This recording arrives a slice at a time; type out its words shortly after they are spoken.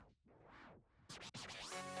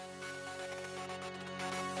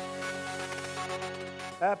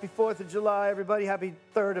Happy 4th of July, everybody. Happy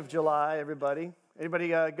 3rd of July, everybody. Anybody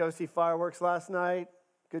go see fireworks last night?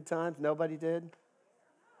 Good times? Nobody did?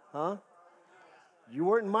 Huh? You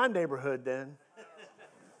weren't in my neighborhood then.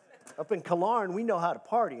 Up in Killearn, we know how to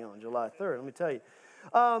party on July 3rd, let me tell you.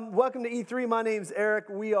 Welcome to E3. My name's Eric.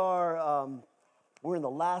 We're in the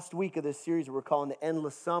last week of this series we're calling the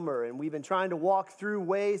Endless Summer, and we've been trying to walk through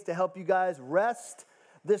ways to help you guys rest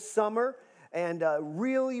this summer and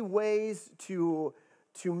really ways to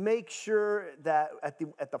make sure that at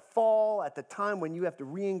the fall, at the time when you have to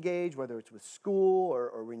re-engage, whether it's with school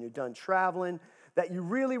or when you're done traveling, that you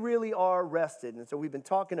really, really are rested. And so we've been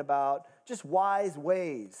talking about just wise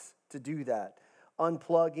ways to do that.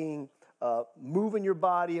 Unplugging, moving your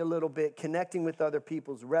body a little bit, connecting with other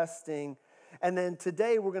people's resting. And then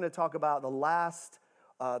today we're going to talk about the last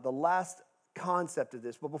concept of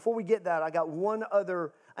this. But before we get that, I got one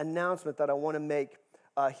other announcement that I want to make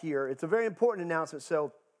here. It's a very important announcement.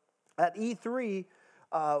 So at E3,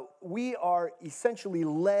 we are essentially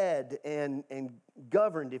led and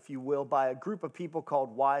governed, if you will, by a group of people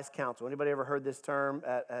called Wise Counsel. Anybody ever heard this term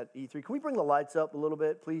at E3? Can we bring the lights up a little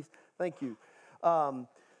bit, please? Thank you.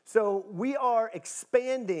 So we are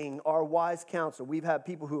expanding our Wise Counsel. We've had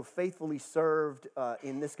people who have faithfully served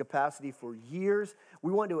in this capacity for years.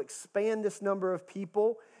 We want to expand this number of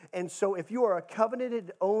people. And so if you are a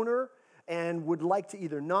covenanted owner and would like to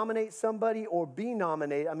either nominate somebody or be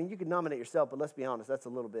nominated, I mean, you could nominate yourself, but let's be honest, that's a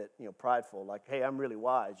little bit, prideful. Like, hey, I'm really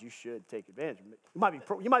wise. You should take advantage of it. You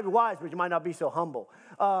might be wise, but you might not be so humble.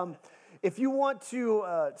 If you want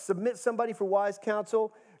to submit somebody for Wise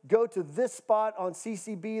Counsel, go to this spot on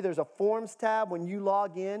CCB. There's a Forms tab when you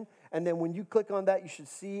log in, and then when you click on that, you should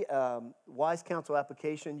see Wise Counsel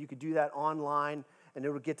application. You could do that online, and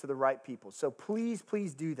it will get to the right people. So please,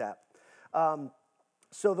 please do that.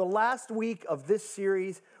 So the last week of this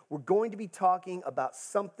series, we're going to be talking about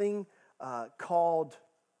something called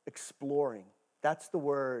exploring. That's the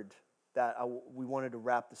word that we wanted to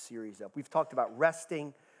wrap the series up. We've talked about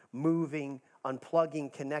resting, moving,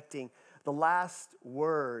 unplugging, connecting. The last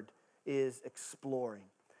word is exploring.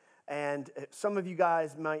 And some of you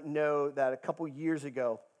guys might know that a couple years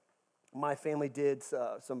ago, my family did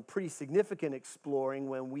some pretty significant exploring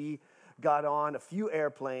when we got on a few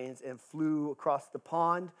airplanes and flew across the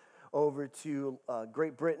pond over to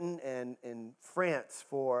Great Britain and France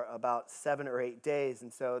for about 7 or 8 days.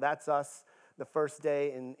 And so that's us the first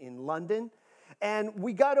day in London. And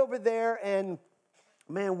we got over there and,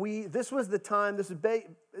 man, this was the time,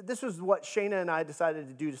 this was what Shayna and I decided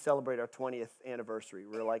to do to celebrate our 20th anniversary.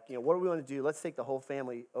 We were like, what do we want to do? Let's take the whole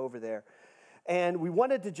family over there. And we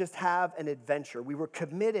wanted to just have an adventure. We were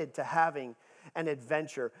committed to having an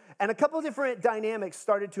adventure. And a couple of different dynamics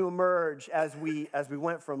started to emerge as we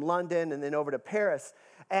went from London and then over to Paris.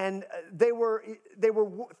 And they were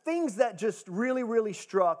things that just really, really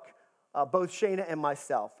struck both Shayna and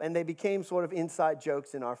myself. And they became sort of inside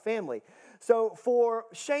jokes in our family. So for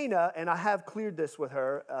Shayna, and I have cleared this with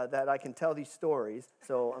her, that I can tell these stories,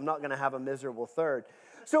 so I'm not going to have a miserable third.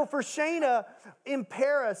 So for Shayna, in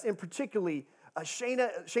Paris in particularly,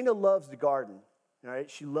 Shayna loves the garden. All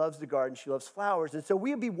right, she loves the garden. She loves flowers. And so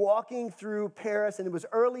we would be walking through Paris, and it was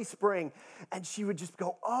early spring, and she would just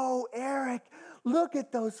go, "Oh, Eric, look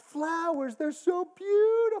at those flowers. They're so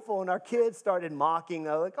beautiful." And our kids started mocking.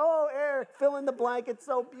 They're like, "Oh, Eric, fill in the blank. It's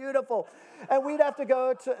so beautiful." And we'd have to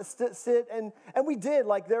go to sit, and we did.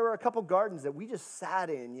 Like, there were a couple gardens that we just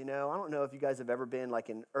sat in, I don't know if you guys have ever been,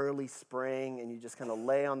 like, in early spring, and you just kind of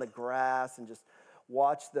lay on the grass and just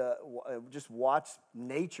watch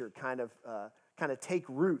nature kind of take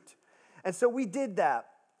root. And so we did that.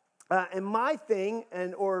 And my thing,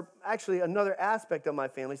 or actually another aspect of my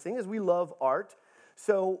family's thing, is we love art.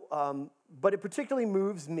 So, but it particularly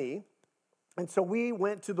moves me. And so we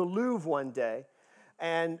went to the Louvre one day,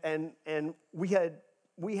 and we had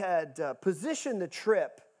positioned the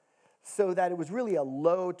trip so that it was really a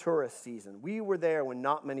low tourist season. We were there when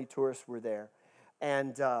not many tourists were there.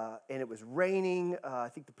 And it was raining, I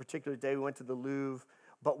think the particular day we went to the Louvre,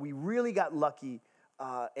 but we really got lucky,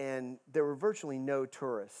 and there were virtually no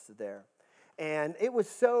tourists there. And it was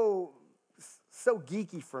so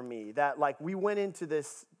geeky for me that, like, we went into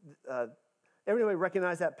this, everybody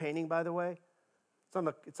recognize that painting, by the way?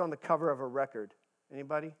 It's on the cover of a record.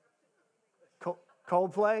 Anybody?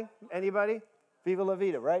 Coldplay? Anybody? Viva la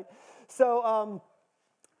Vida, right? So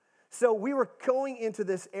we were going into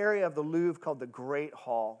this area of the Louvre called the Great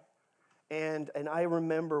Hall. And I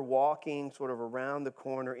remember walking sort of around the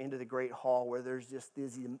corner into the Great Hall where there's just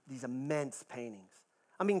these immense paintings.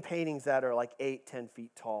 I mean, paintings that are like 8, 10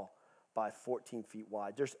 feet tall. by 14 feet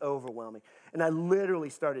wide, just overwhelming. And I literally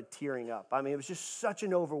started tearing up. I mean, it was just such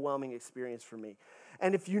an overwhelming experience for me.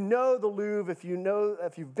 And if you know the Louvre, if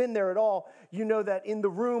you've been there at all, you know that in the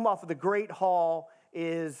room off of the Great Hall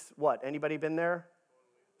is what? Anybody been there?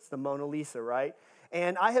 It's the Mona Lisa, right?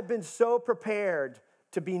 And I have been so prepared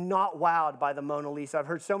to be not wowed by the Mona Lisa. I've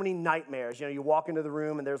heard so many nightmares. You know, you walk into the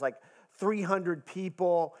room and there's like 300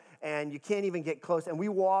 people and you can't even get close. And we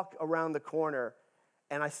walk around the corner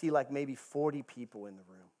and I see like maybe 40 people in the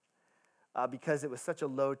room because it was such a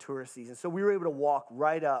low tourist season. So we were able to walk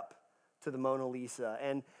right up to the Mona Lisa.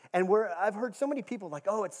 And I've heard so many people like,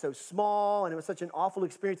 oh, it's so small and it was such an awful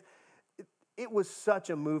experience. It was such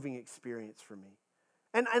a moving experience for me.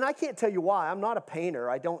 And I can't tell you why. I'm not a painter.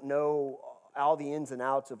 I don't know all the ins and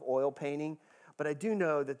outs of oil painting, but I do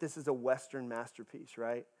know that this is a Western masterpiece,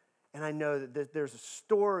 right? And I know that there's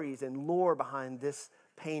stories and lore behind this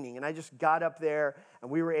painting. And I just got up there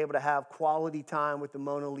and we were able to have quality time with the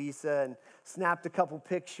Mona Lisa and snapped a couple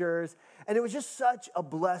pictures. And it was just such a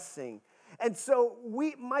blessing. And so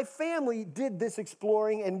my family did this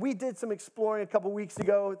exploring, and we did some exploring a couple weeks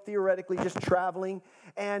ago, theoretically just traveling.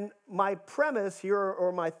 And my premise here,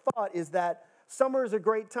 or my thought, is that summer is a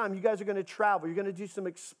great time. You guys are going to travel. You're going to do some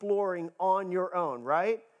exploring on your own,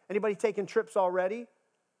 right? Anybody taking trips already?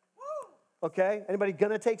 Okay. Anybody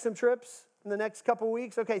going to take some trips in the next couple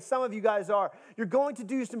weeks? Okay, some of you guys are. You're going to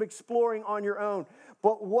do some exploring on your own.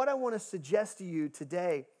 But what I want to suggest to you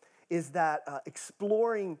today is that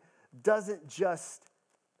exploring doesn't just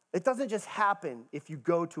happen if you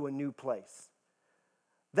go to a new place.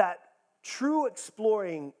 That true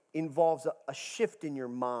exploring involves a shift in your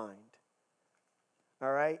mind.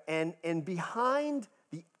 All right? And behind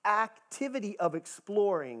the activity of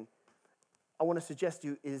exploring, I want to suggest to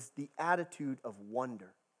you, is the attitude of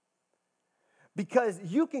wonder. Because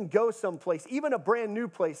you can go someplace, even a brand new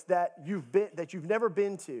place that you've never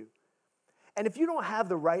been to. And if you don't have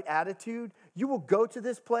the right attitude, you will go to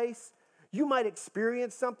this place, you might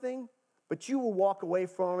experience something, but you will walk away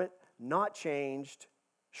from it not changed,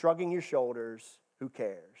 shrugging your shoulders, who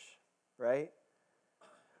cares, right?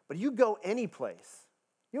 But you go any place.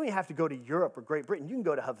 You don't even have to go to Europe or Great Britain. You can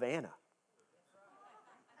go to Havana.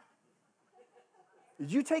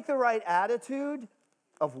 Did you take the right attitude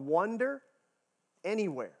of wonder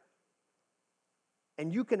anywhere?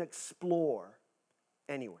 And you can explore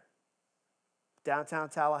anywhere. Downtown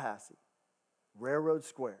Tallahassee, Railroad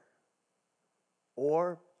Square,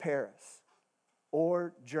 or Paris,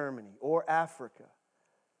 or Germany, or Africa,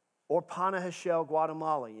 or Panajachel,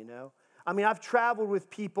 Guatemala, you know. I mean, I've traveled with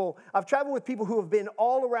people who have been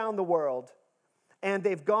all around the world, and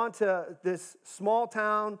they've gone to this small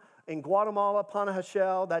town in Guatemala,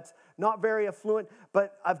 Panajachel, that's not very affluent,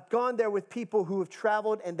 but I've gone there with people who have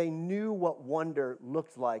traveled and they knew what wonder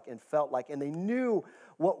looked like and felt like, and they knew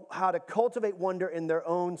how to cultivate wonder in their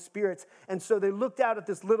own spirits. And so they looked out at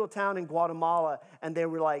this little town in Guatemala and they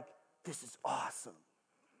were like, this is awesome.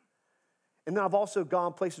 And then I've also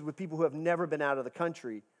gone places with people who have never been out of the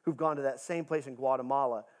country, who've gone to that same place in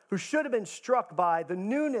Guatemala, who should have been struck by the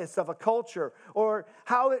newness of a culture or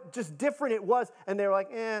how just different it was. And they were like,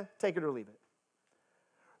 take it or leave it.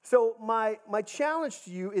 So my challenge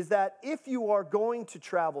to you is that if you are going to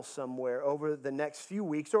travel somewhere over the next few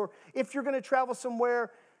weeks, or if you're going to travel somewhere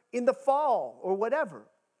in the fall or whatever,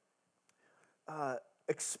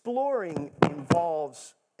 exploring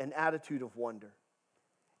involves an attitude of wonder.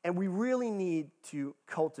 And we really need to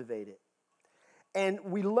cultivate it. And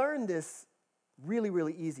we learn this really,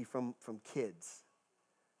 really easy from kids.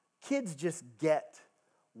 Kids just get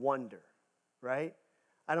wonder, right?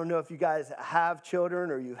 I don't know if you guys have children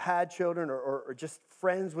or you had children or just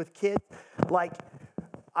friends with kids. Like,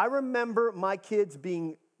 I remember my kids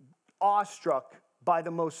being awestruck by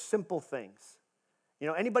the most simple things. You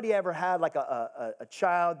know, anybody ever had like a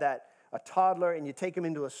child, a toddler, and you take them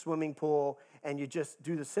into a swimming pool and you just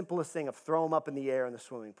do the simplest thing of throw them up in the air in the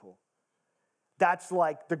swimming pool? That's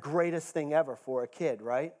like the greatest thing ever for a kid,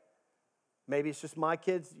 right? Maybe it's just my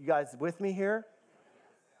kids. You guys with me here?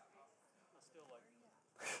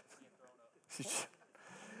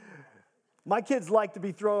 My kids like to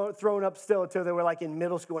be thrown up still until they were like in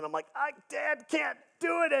middle school, and I'm like, Dad can't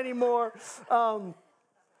do it anymore. And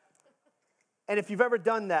if you've ever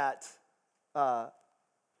done that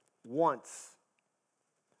once,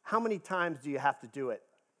 how many times do you have to do it?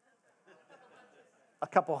 A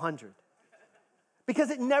couple hundred. Because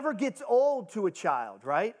it never gets old to a child,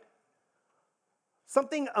 right?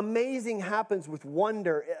 Something amazing happens with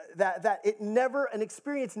wonder that an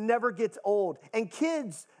experience never gets old. And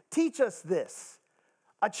kids teach us this.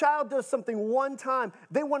 A child does something one time,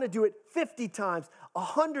 they want to do it 50 times,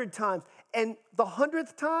 100 times, and the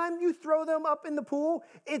 100th time you throw them up in the pool,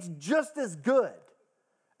 it's just as good,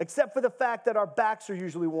 except for the fact that our backs are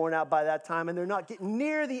usually worn out by that time and they're not getting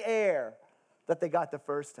near the air that they got the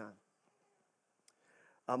first time.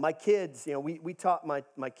 My kids, we taught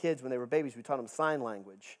my kids when they were babies, we taught them sign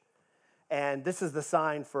language. And this is the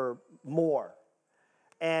sign for more.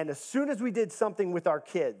 And as soon as we did something with our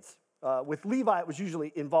kids, with Levi, it was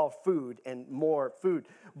usually involved food and more food.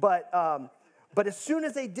 But as soon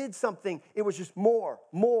as they did something, it was just more,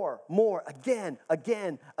 again.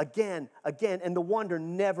 And the wonder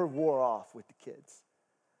never wore off with the kids.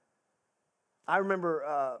 I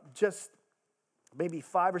remember just maybe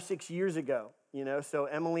 5 or 6 years ago, so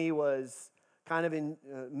Emily was kind of in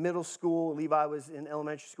middle school, Levi was in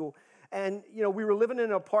elementary school. And, we were living in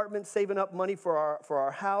an apartment, saving up money for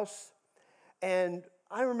our house. And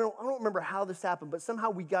I don't remember how this happened, but somehow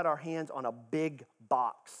we got our hands on a big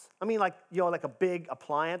box. I mean, like a big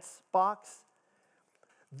appliance box.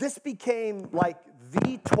 This became like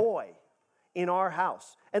the toy in our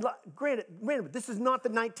house. And granted, this is not the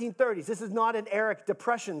 1930s. This is not an Eric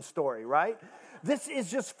Depression story, right? This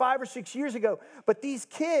is just 5 or 6 years ago. But these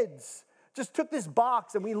kids just took this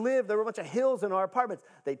box, and there were a bunch of hills in our apartments.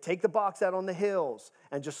 They'd take the box out on the hills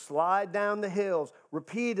and just slide down the hills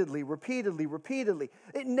repeatedly.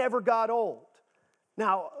 It never got old.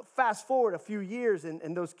 Now, fast forward a few years,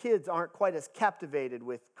 and those kids aren't quite as captivated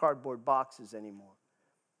with cardboard boxes anymore.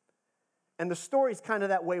 And the story's kind of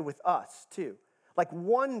that way with us, too. Like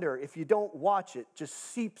wonder, if you don't watch it, just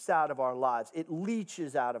seeps out of our lives. It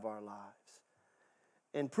leaches out of our lives.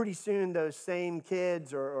 And pretty soon, those same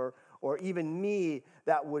kids or even me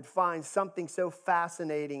that would find something so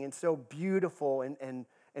fascinating and so beautiful and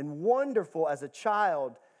wonderful as a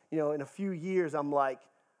child, in a few years, I'm like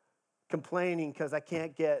complaining because I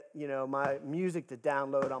can't get, my music to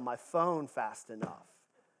download on my phone fast enough.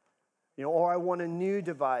 Or I want a new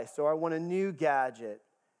device, or I want a new gadget.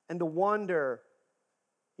 And the wonder,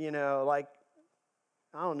 I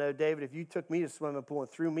don't know, David, if you took me to the swimming pool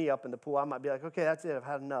and threw me up in the pool, I might be like, okay, that's it, I've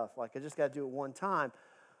had enough. I just got to do it one time.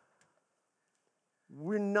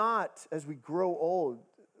 We're not, as we grow old,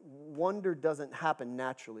 wonder doesn't happen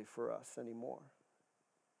naturally for us anymore,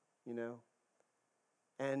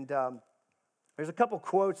 And there's a couple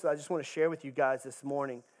quotes that I just want to share with you guys this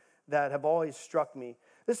morning that have always struck me.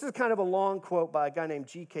 This is kind of a long quote by a guy named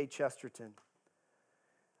G.K. Chesterton.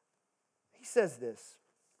 He says this: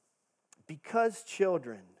 because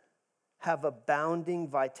children have abounding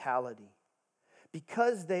vitality,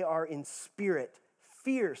 because they are in spirit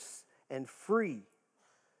fierce and free,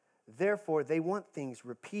 therefore, they want things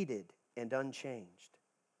repeated and unchanged.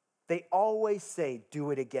 They always say,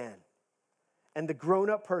 do it again. And the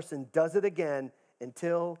grown-up person does it again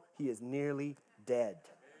until he is nearly dead.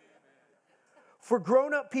 For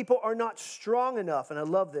grown-up people are not strong enough, and I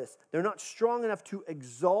love this, they're not strong enough to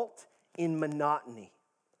exult in monotony.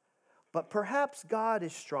 But perhaps God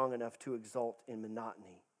is strong enough to exult in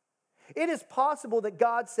monotony. It is possible that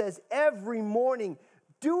God says every morning,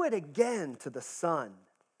 do it again to the sun.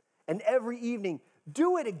 And every evening,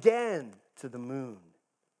 do it again to the moon.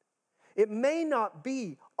 It may not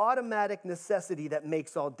be automatic necessity that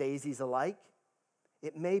makes all daisies alike.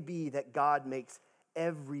 It may be that God makes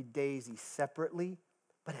every daisy separately,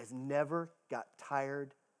 but has never got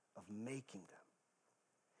tired of making them.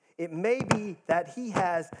 It may be that he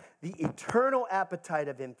has the eternal appetite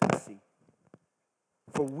of infancy,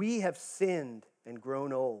 for we have sinned and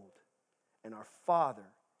grown old, and our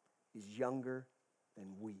Father is younger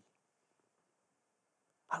than we.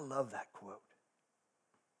 I love that quote.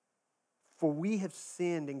 For we have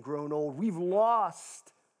sinned and grown old. We've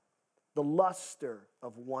lost the luster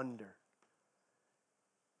of wonder.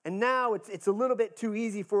 And now it's a little bit too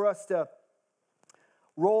easy for us to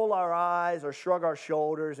roll our eyes or shrug our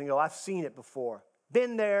shoulders and go, I've seen it before.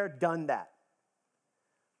 Been there, done that.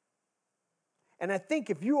 And I think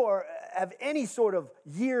if you have any sort of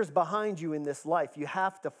years behind you in this life, you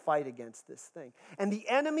have to fight against this thing. And the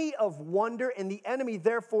enemy of wonder and the enemy,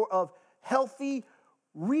 therefore, of healthy,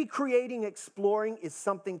 recreating, exploring is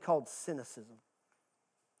something called cynicism.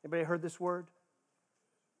 Anybody heard this word?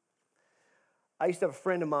 I used to have a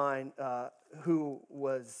friend of mine who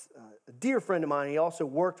was a dear friend of mine. He also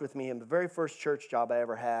worked with me in the very first church job I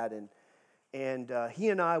ever had. And he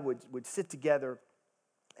and I would sit together,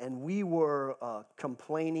 and we were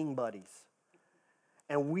complaining buddies.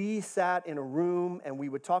 And we sat in a room, and we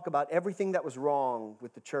would talk about everything that was wrong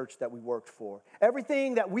with the church that we worked for.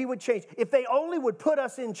 Everything that we would change. If they only would put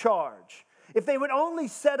us in charge. If they would only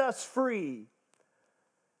set us free.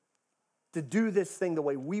 to do this thing the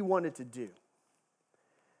way we wanted to do.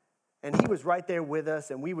 And he was right there with us,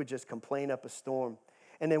 and we would just complain up a storm.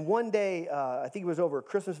 And then one day, I think it was over a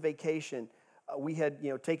Christmas vacation, we had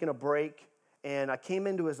taken a break, and I came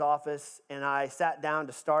into his office, and I sat down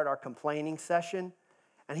to start our complaining session,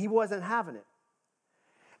 and he wasn't having it.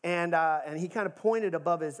 And he kind of pointed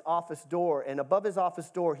above his office door, and above his office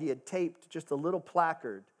door, he had taped just a little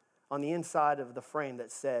placard on the inside of the frame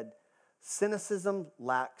that said, "Cynicism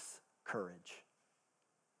lacks courage."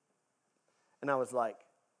 And I was like,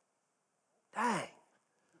 dang,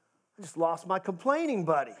 I just lost my complaining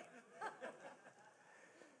buddy.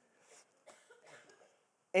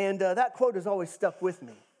 And that quote has always stuck with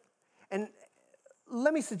me. And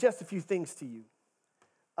let me suggest a few things to you.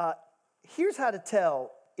 Here's how to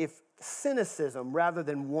tell if cynicism rather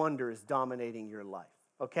than wonder is dominating your life,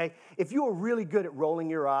 okay? If you are really good at rolling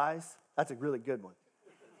your eyes, that's a really good one.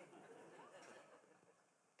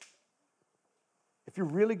 If you're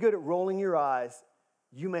really good at rolling your eyes,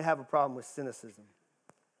 you may have a problem with cynicism.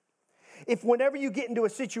 If whenever you get into a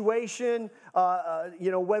situation,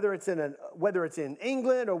 whether it's in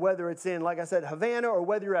England or whether it's in, like I said, Havana, or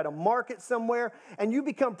whether you're at a market somewhere, and you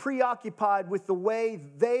become preoccupied with the way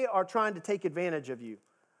they are trying to take advantage of you,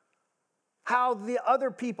 how the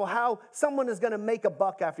other people, how someone is going to make a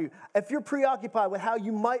buck after you, if you're preoccupied with how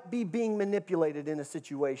you might be being manipulated in a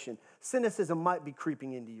situation, cynicism might be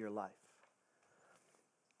creeping into your life.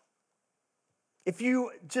 If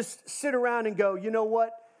you just sit around and go, you know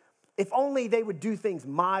what? If only they would do things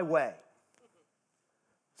my way,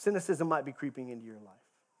 cynicism might be creeping into your life.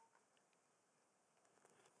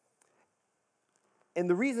 And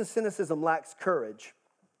the reason cynicism lacks courage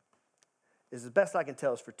is, as best I can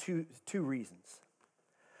tell, is for two reasons.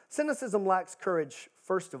 Cynicism lacks courage,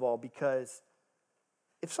 first of all, because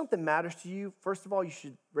if something matters to you, first of all, you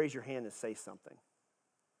should raise your hand and say something.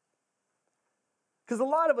 Because a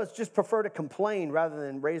lot of us just prefer to complain rather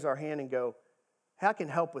than raise our hand and go, hey, I can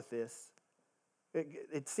help with this.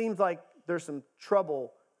 It seems like there's some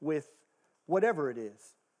trouble with whatever it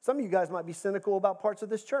is. Some of you guys might be cynical about parts of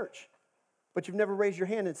this church, but you've never raised your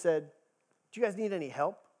hand and said, do you guys need any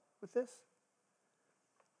help with this?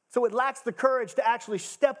 So it lacks the courage to actually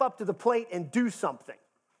step up to the plate and do something.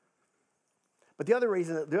 But the other way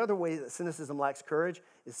that cynicism lacks courage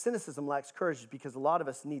is because a lot of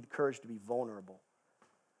us need courage to be vulnerable.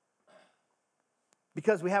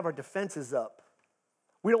 Because we have our defenses up.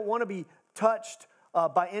 We don't want to be touched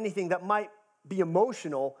by anything that might be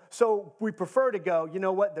emotional, so we prefer to go, you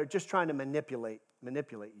know what, they're just trying to manipulate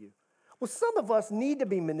you. Well, some of us need to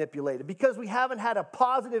be manipulated because we haven't had a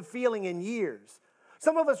positive feeling in years.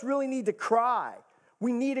 Some of us really need to cry.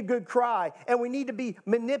 We need a good cry, and we need to be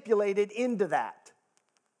manipulated into that.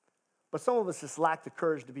 But some of us just lack the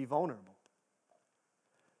courage to be vulnerable.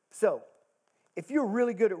 So, if you're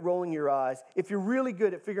really good at rolling your eyes, if you're really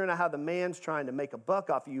good at figuring out how the man's trying to make a buck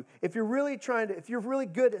off of you, if you're really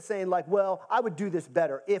good at saying like, well, I would do this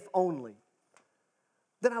better if only,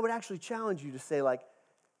 then I would actually challenge you to say like,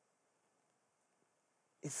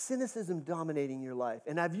 is cynicism dominating your life?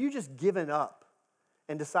 And have you just given up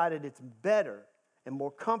and decided it's better and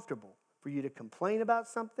more comfortable for you to complain about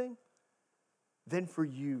something than for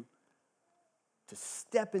you to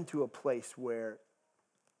step into a place where,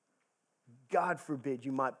 God forbid,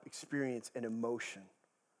 you might experience an emotion,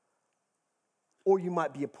 or you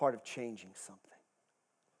might be a part of changing something.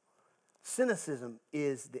 Cynicism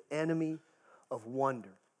is the enemy of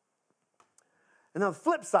wonder. And on the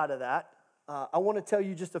flip side of that, I want to tell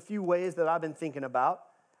you just a few ways that I've been thinking about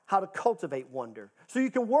how to cultivate wonder. So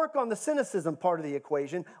you can work on the cynicism part of the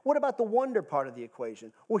equation. What about the wonder part of the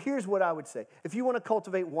equation? Well, here's what I would say. If you want to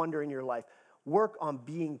cultivate wonder in your life, work on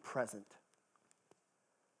being present.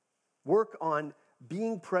 Work on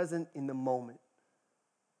being present in the moment.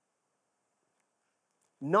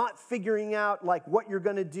 Not figuring out like what you're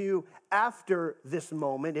going to do after this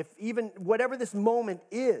moment, if even whatever this moment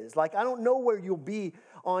is. Like, I don't know where you'll be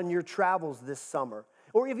on your travels this summer,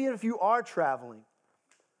 or even if you are traveling.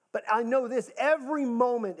 But I know this, every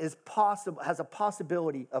moment is possible, has a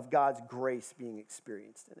possibility of God's grace being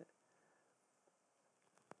experienced in it.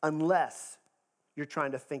 Unless you're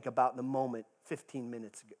trying to think about the moment 15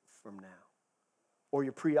 minutes from now, or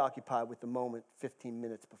you're preoccupied with the moment 15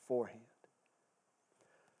 minutes beforehand.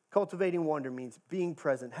 Cultivating wonder means being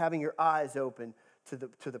present, having your eyes open to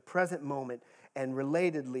the present moment, and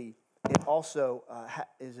relatedly, it also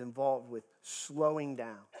is involved with slowing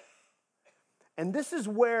down. And this is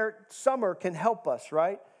where summer can help us,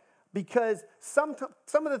 right? Because some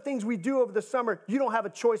of the things we do over the summer, you don't have a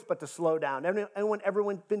choice but to slow down.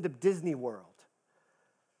 Everyone's been to Disney World.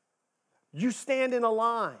 You stand in a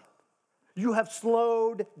line. You have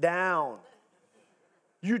slowed down.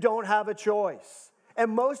 You don't have a choice. And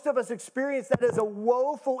most of us experience that as a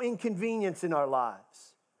woeful inconvenience in our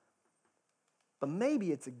lives. But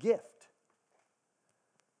maybe it's a gift.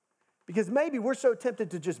 Because maybe we're so tempted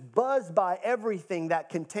to just buzz by everything that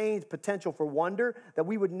contains potential for wonder that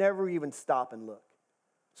we would never even stop and look.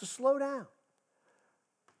 So slow down.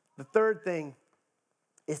 The third thing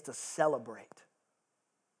is to celebrate.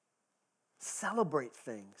 Celebrate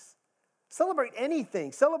things. Celebrate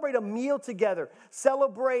anything. Celebrate a meal together.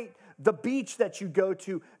 Celebrate the beach that you go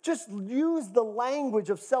to. Just use the language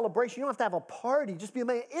of celebration. You don't have to have a party. Just be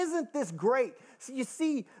amazed. Isn't this great? So you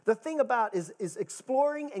see, the thing about is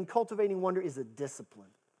exploring and cultivating wonder is a discipline.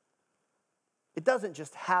 It doesn't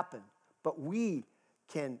just happen, but we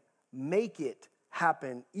can make it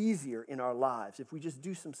happen easier in our lives if we just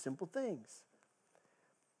do some simple things.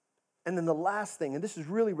 And then the last thing, and this is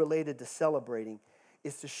really related to celebrating,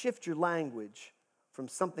 is to shift your language from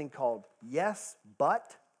something called yes,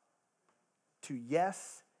 but to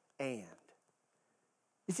yes, and.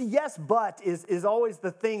 You see, yes, but is always the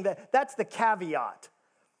thing that's the caveat.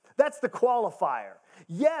 That's the qualifier.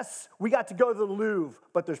 Yes, we got to go to the Louvre,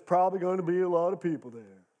 but there's probably going to be a lot of people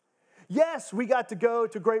there. Yes, we got to go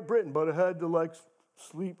to Great Britain, but I had to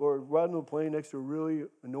sleep or ride on a plane next to a really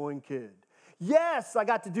annoying kid. Yes, I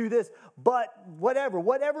got to do this, but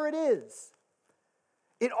whatever it is.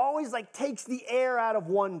 It always takes the air out of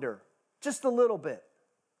wonder, just a little bit.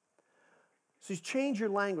 So you change your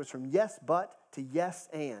language from yes, but to yes,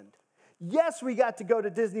 and. Yes, we got to go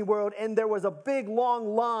to Disney World, and there was a big,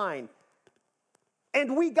 long line,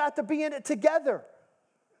 and we got to be in it together.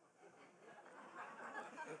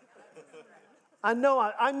 I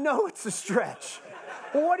know it's a stretch.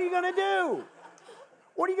 Well, what are you going to do?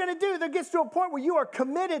 What are you going to do? There gets to a point where you are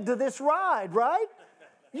committed to this ride, right?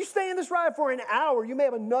 You stay in this ride for an hour. You may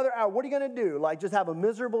have another hour. What are you going to do? Just have a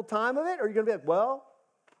miserable time of it? Or are you going to be like, well,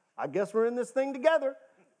 I guess we're in this thing together.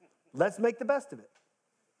 Let's make the best of it.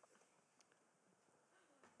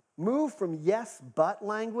 Move from yes, but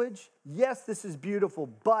language. Yes, this is beautiful,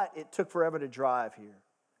 but it took forever to drive here.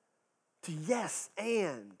 To yes,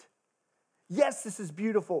 and. Yes, this is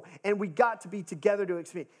beautiful, and we got to be together to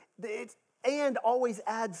experience. And always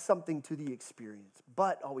adds something to the experience,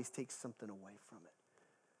 but always takes something away from it.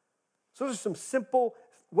 So those are some simple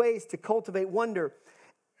ways to cultivate wonder.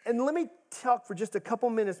 And let me talk for just a couple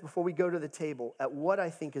minutes before we go to the table at what I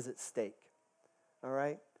think is at stake. All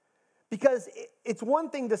right? Because it's one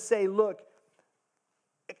thing to say, look,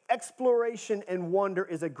 exploration and wonder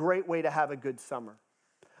is a great way to have a good summer.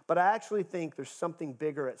 But I actually think there's something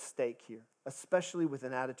bigger at stake here, especially with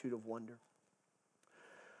an attitude of wonder.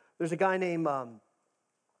 There's a guy named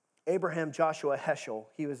Abraham Joshua Heschel.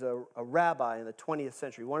 He was a rabbi in the 20th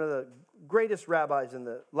century, one of the greatest rabbis in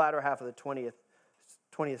the latter half of the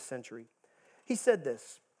 20th century. He said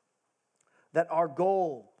this, that our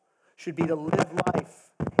goal should be to live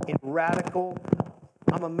life in radical,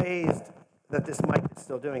 I'm amazed that this mic is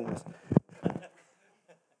still doing this.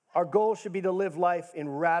 Our goal should be to live life in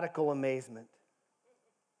radical amazement.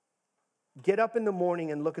 Get up in the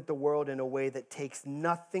morning and look at the world in a way that takes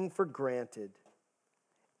nothing for granted.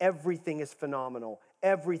 Everything is phenomenal.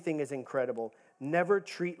 Everything is incredible. Never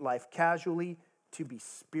treat life casually. To be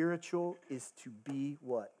spiritual is to be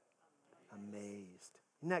what? Amazed.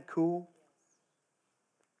 Isn't that cool?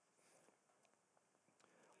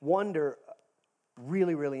 Wonder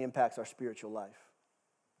really, really impacts our spiritual life.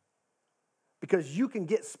 Because you can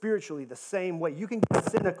get spiritually the same way. You can get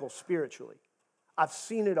cynical spiritually. I've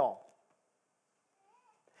seen it all.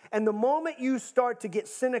 And the moment you start to get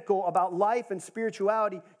cynical about life and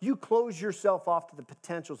spirituality, you close yourself off to the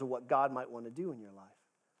potentials of what God might want to do in your life.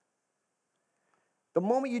 The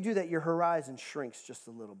moment you do that, your horizon shrinks just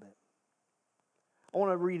a little bit. I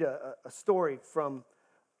want to read a story from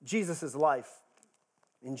Jesus' life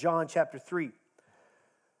in John chapter 3.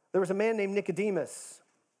 There was a man named Nicodemus,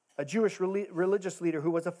 a Jewish religious leader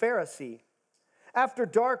who was a Pharisee. After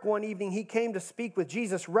dark one evening, he came to speak with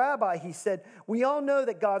Jesus. Rabbi, he said, we all know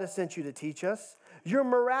that God has sent you to teach us. Your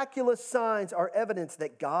miraculous signs are evidence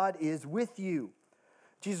that God is with you.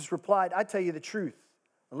 Jesus replied, I tell you the truth.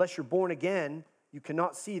 Unless you're born again, you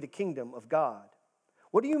cannot see the kingdom of God.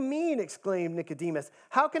 What do you mean? Exclaimed Nicodemus.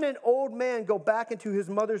 How can an old man go back into his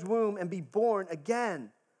mother's womb and be born again?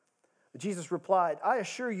 Jesus replied, I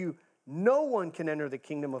assure you, no one can enter the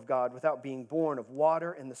kingdom of God without being born of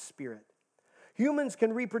water and the Spirit. Humans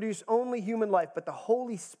can reproduce only human life, but the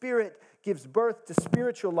Holy Spirit gives birth to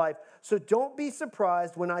spiritual life. So don't be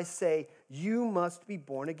surprised when I say you must be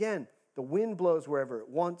born again. The wind blows wherever it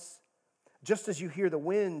wants. Just as you hear the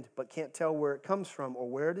wind but can't tell where it comes from or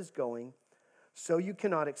where it is going, So you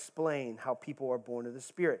cannot explain how people are born of the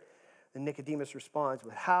Spirit. And Nicodemus responds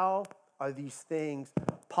with, how are these things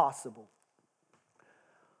possible?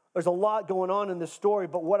 There's a lot going on in this story,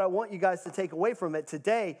 but what I want you guys to take away from it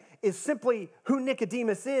today is simply who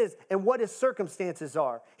Nicodemus is and what his circumstances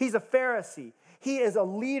are. He's a Pharisee. He is a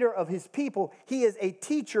leader of his people. He is a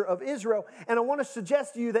teacher of Israel. And I want to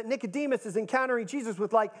suggest to you that Nicodemus is encountering Jesus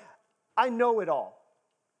with like, I know it all.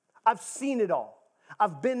 I've seen it all.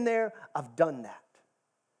 I've been there. I've done that.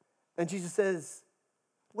 And Jesus says,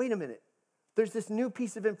 wait a minute. There's this new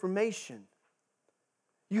piece of information.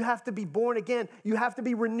 You have to be born again. You have to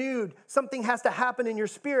be renewed. Something has to happen in your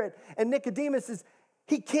spirit. And Nicodemus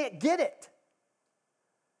he can't get it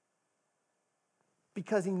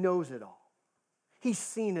because he knows it all. He's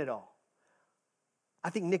seen it all. I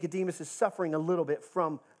think Nicodemus is suffering a little bit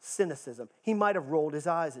from cynicism. He might have rolled his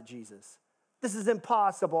eyes at Jesus. This is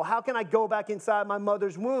impossible. How can I go back inside my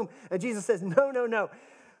mother's womb? And Jesus says, no.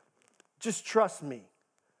 Just trust me.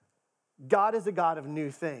 God is a God of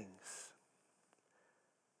new things.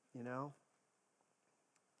 You know?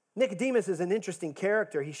 Nicodemus is an interesting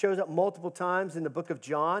character. He shows up multiple times in the book of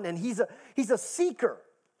John, and he's a seeker.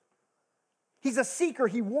 He's a seeker.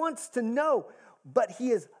 He wants to know, but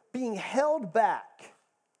he is being held back,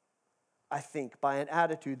 I think, by an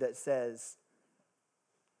attitude that says,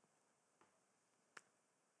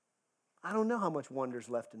 I don't know how much wonder's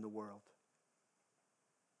left in the world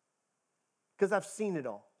because I've seen it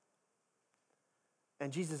all.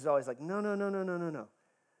 And Jesus is always like, no.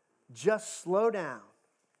 Just slow down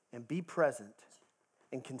and be present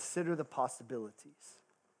and consider the possibilities.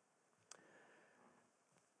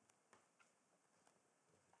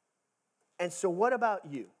 And so what about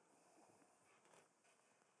you?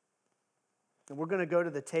 And we're going to go to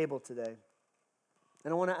the table today.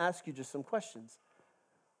 And I want to ask you just some questions.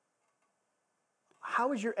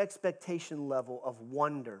 How is your expectation level of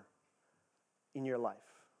wonder in your life?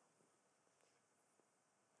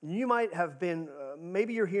 You might have been,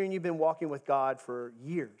 maybe you're here and you've been walking with God for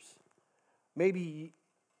years. Maybe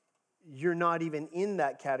you're not even in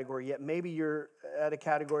that category yet. Maybe you're at a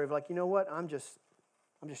category of like, you know what, I'm just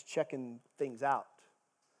checking things out.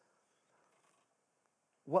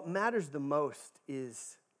 What matters the most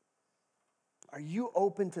is, are you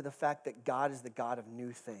open to the fact that God is the God of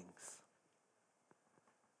new things?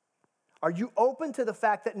 Are you open to the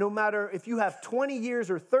fact that no matter if you have 20 years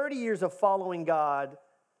or 30 years of following God,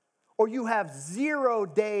 or you have 0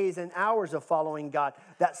 days and hours of following God,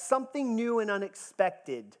 that something new and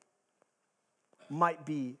unexpected might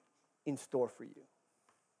be in store for you?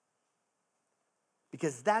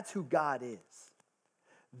 Because that's who God is.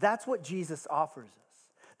 That's what Jesus offers us.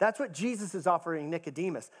 That's what Jesus is offering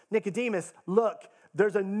Nicodemus. Nicodemus, look,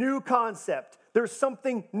 there's a new concept. There's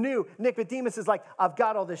something new. Nicodemus is like, I've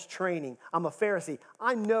got all this training. I'm a Pharisee.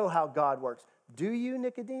 I know how God works. Do you,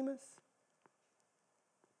 Nicodemus?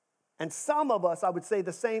 And some of us, I would say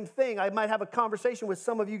the same thing. I might have a conversation with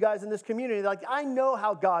some of you guys in this community. Like, I know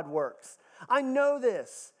how God works. I know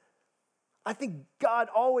this. I think God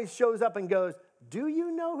always shows up and goes, do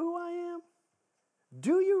you know who I am?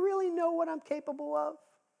 Do you really know what I'm capable of?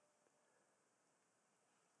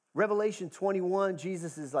 Revelation 21,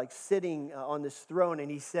 Jesus is like sitting on this throne and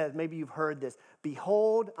he says, maybe you've heard this,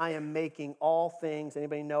 behold, I am making all things,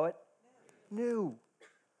 anybody know it? New.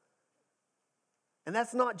 And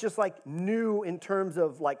that's not just like new in terms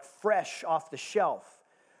of like fresh off the shelf.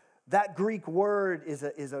 That Greek word is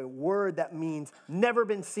a word that means never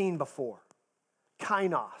been seen before.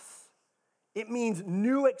 Kainos. It means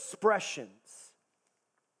new expressions.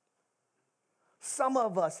 Some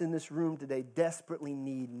of us in this room today desperately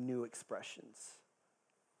need new expressions.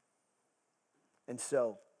 And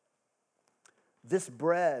so, this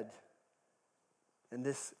bread and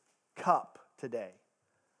this cup today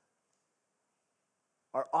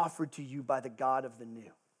are offered to you by the God of the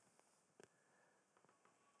new.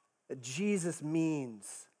 That Jesus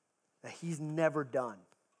means that he's never done.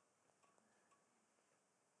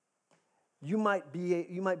 You might be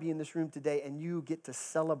in this room today and you get to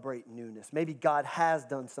celebrate newness. Maybe God has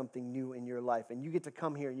done something new in your life and you get to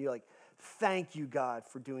come here and you're like, thank you, God,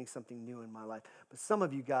 for doing something new in my life. But some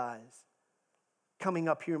of you guys, coming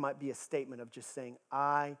up here might be a statement of just saying,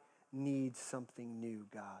 I need something new,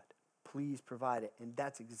 God. Please provide it. And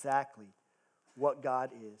that's exactly what God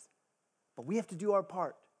is. But we have to do our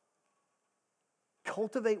part.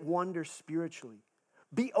 Cultivate wonder spiritually.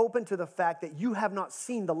 Be open to the fact that you have not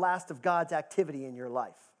seen the last of God's activity in your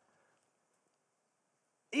life.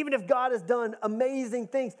 Even if God has done amazing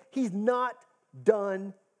things, he's not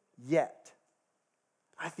done yet.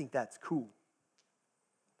 I think that's cool.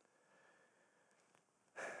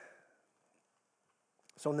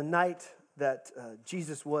 So on the night that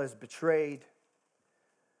Jesus was betrayed,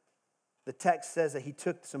 the text says that he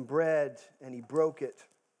took some bread and he broke it.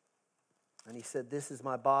 And he said, "This is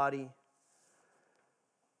my body,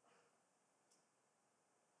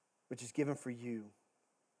 which is given for you."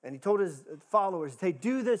 And he told his followers, "Hey,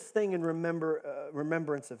 do this thing in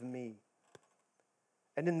remembrance of me."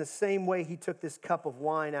 And in the same way, he took this cup of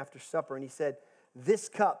wine after supper and he said, "This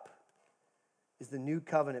cup is the new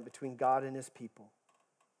covenant between God and his people,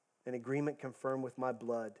 an agreement confirmed with my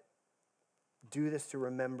blood. Do this to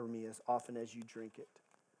remember me as often as you drink it."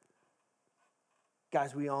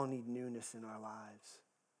 Guys, we all need newness in our lives.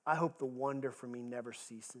 I hope the wonder for me never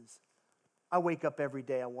ceases. I wake up every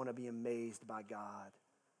day, I want to be amazed by God.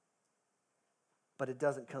 But it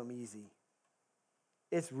doesn't come easy.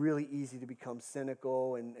 It's really easy to become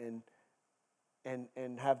cynical and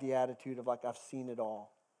have the attitude of like, I've seen it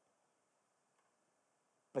all.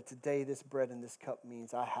 But today, this bread and this cup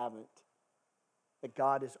means I haven't. That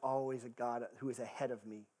God is always a God who is ahead of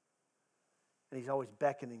me. And he's always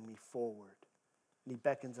beckoning me forward. And he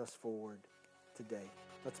beckons us forward today.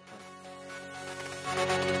 Let's pray.